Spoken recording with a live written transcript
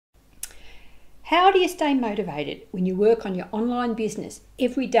How do you stay motivated when you work on your online business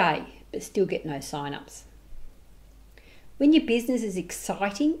every day but still get no sign-ups? When your business is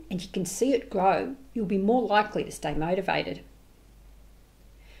exciting and you can see it grow, you'll be more likely to stay motivated.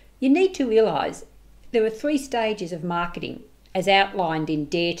 You need to realise there are 3 stages of marketing as outlined in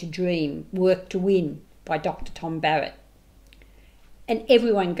Dare to Dream, Work to Win by Dr. Tom Barrett. And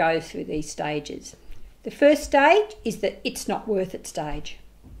everyone goes through these stages. The first stage is the it's not worth it stage.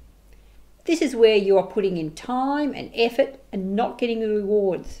 This is where you are putting in time and effort and not getting the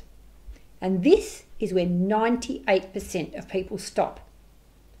rewards. And this is where 98% of people stop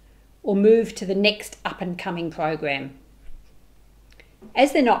or move to the next up-and-coming program.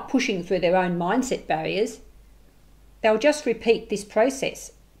 As they're not pushing through their own mindset barriers, they'll just repeat this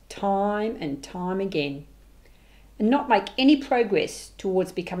process time and time again and not make any progress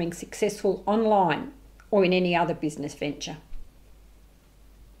towards becoming successful online or in any other business venture.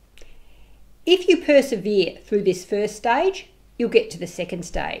 If you persevere through this first stage, you'll get to the second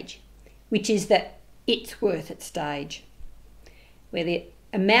stage, which is the it's worth it stage, where the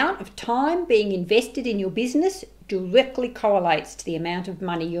amount of time being invested in your business directly correlates to the amount of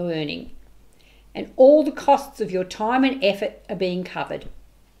money you're earning, and all the costs of your time and effort are being covered.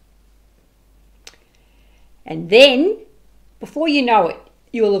 And then, before you know it,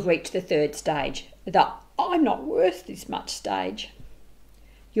 you'll have reached the third stage, the I'm not worth this much stage.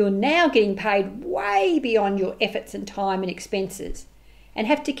 You're now getting paid way beyond your efforts and time and expenses and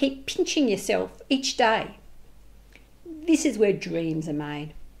have to keep pinching yourself each day. This is where dreams are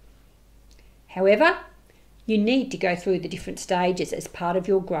made. However, you need to go through the different stages as part of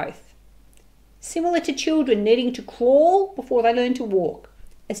your growth. Similar to children needing to crawl before they learn to walk,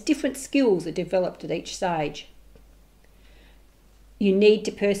 as different skills are developed at each stage. You need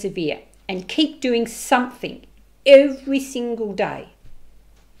to persevere and keep doing something every single day.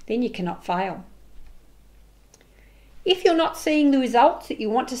 Then you cannot fail. If you're not seeing the results that you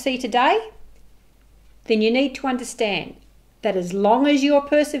want to see today, then you need to understand that as long as you're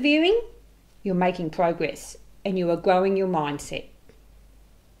persevering, you're making progress and you are growing your mindset.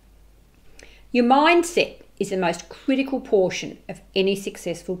 Your mindset is the most critical portion of any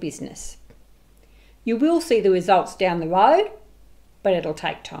successful business. You will see the results down the road, but it'll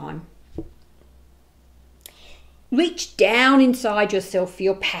take time. Reach down inside yourself for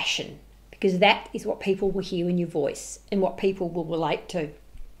your passion, because that is what people will hear in your voice and what people will relate to.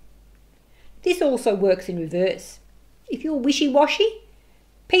 This also works in reverse. If you're wishy-washy,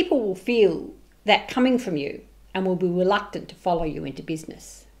 people will feel that coming from you and will be reluctant to follow you into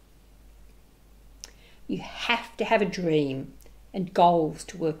business. You have to have a dream and goals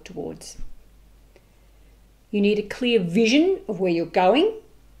to work towards. You need a clear vision of where you're going.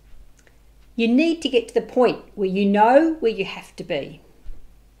 You need to get to the point where you know where you have to be.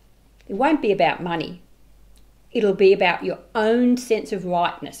 It won't be about money. It'll be about your own sense of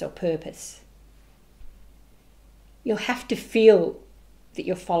rightness or purpose. You'll have to feel that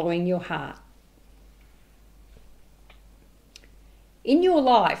you're following your heart. In your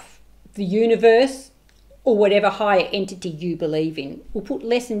life, the universe, or whatever higher entity you believe in, will put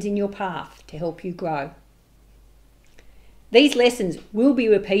lessons in your path to help you grow. These lessons will be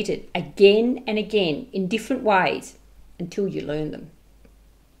repeated again and again in different ways until you learn them.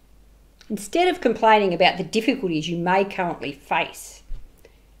 Instead of complaining about the difficulties you may currently face,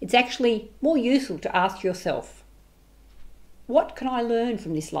 it's actually more useful to ask yourself, what can I learn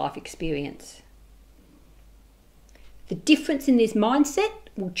from this life experience? The difference in this mindset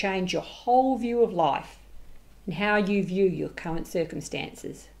will change your whole view of life and how you view your current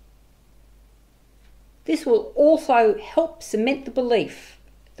circumstances. This will also help cement the belief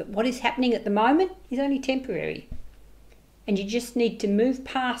that what is happening at the moment is only temporary, and you just need to move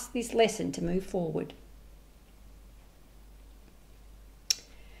past this lesson to move forward.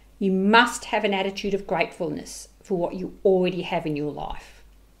 You must have an attitude of gratefulness for what you already have in your life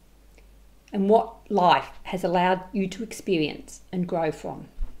and what life has allowed you to experience and grow from.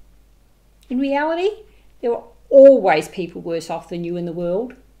 In reality, there are always people worse off than you in the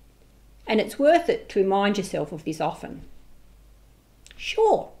world, and it's worth it to remind yourself of this often.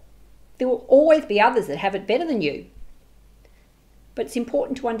 Sure, there will always be others that have it better than you, but it's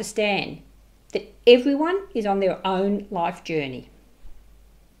important to understand that everyone is on their own life journey.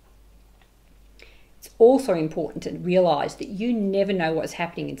 It's also important to realise that you never know what's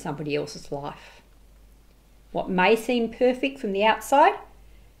happening in somebody else's life. What may seem perfect from the outside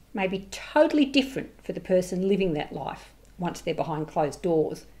may be totally different for the person living that life once they're behind closed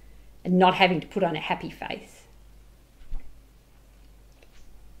doors and not having to put on a happy face.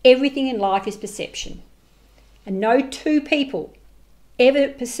 Everything in life is perception, and no two people ever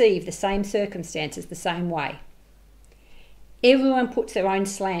perceive the same circumstances the same way. Everyone puts their own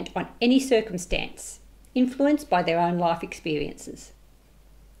slant on any circumstance, influenced by their own life experiences.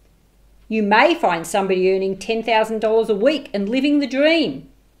 You may find somebody earning $10,000 a week and living the dream,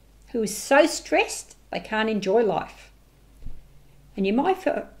 who is so stressed they can't enjoy life. And you might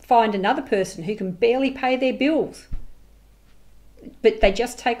find another person who can barely pay their bills, but they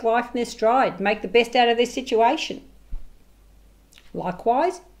just take life in their stride, make the best out of their situation.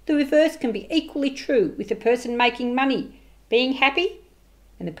 Likewise, the reverse can be equally true, with the person making money being happy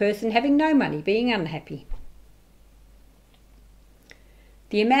and the person having no money being unhappy.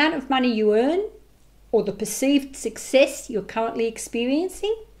 The amount of money you earn or the perceived success you're currently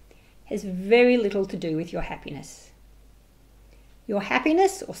experiencing has very little to do with your happiness. Your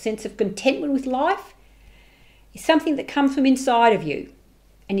happiness or sense of contentment with life is something that comes from inside of you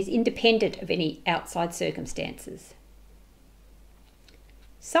and is independent of any outside circumstances.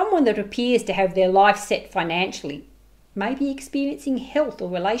 Someone that appears to have their life set financially may be experiencing health or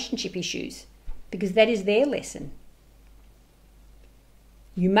relationship issues because that is their lesson.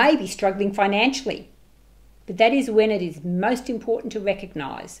 You may be struggling financially, but that is when it is most important to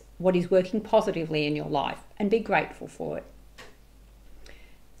recognise what is working positively in your life and be grateful for it.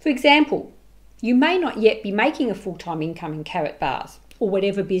 For example, you may not yet be making a full-time income in Karatbars or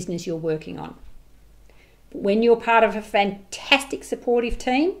whatever business you're working on. But when you're part of a fantastic supportive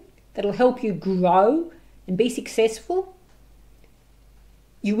team that'll help you grow and be successful,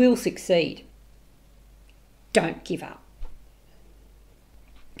 you will succeed. Don't give up.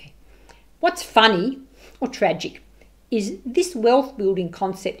 Okay. What's funny or tragic is this wealth building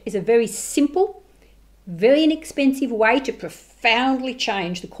concept is a very simple, very inexpensive way to profoundly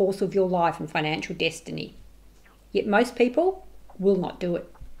change the course of your life and financial destiny. Yet most people will not do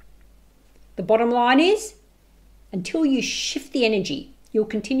it. The bottom line is, until you shift the energy, you'll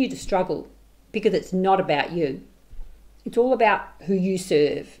continue to struggle because it's not about you. It's all about who you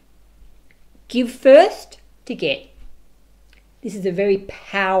serve. Give first to get. This is a very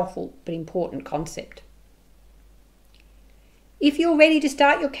powerful but important concept. If you're ready to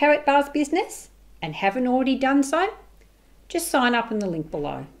start your Karatbars business and haven't already done so, just sign up in the link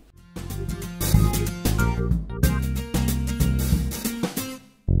below.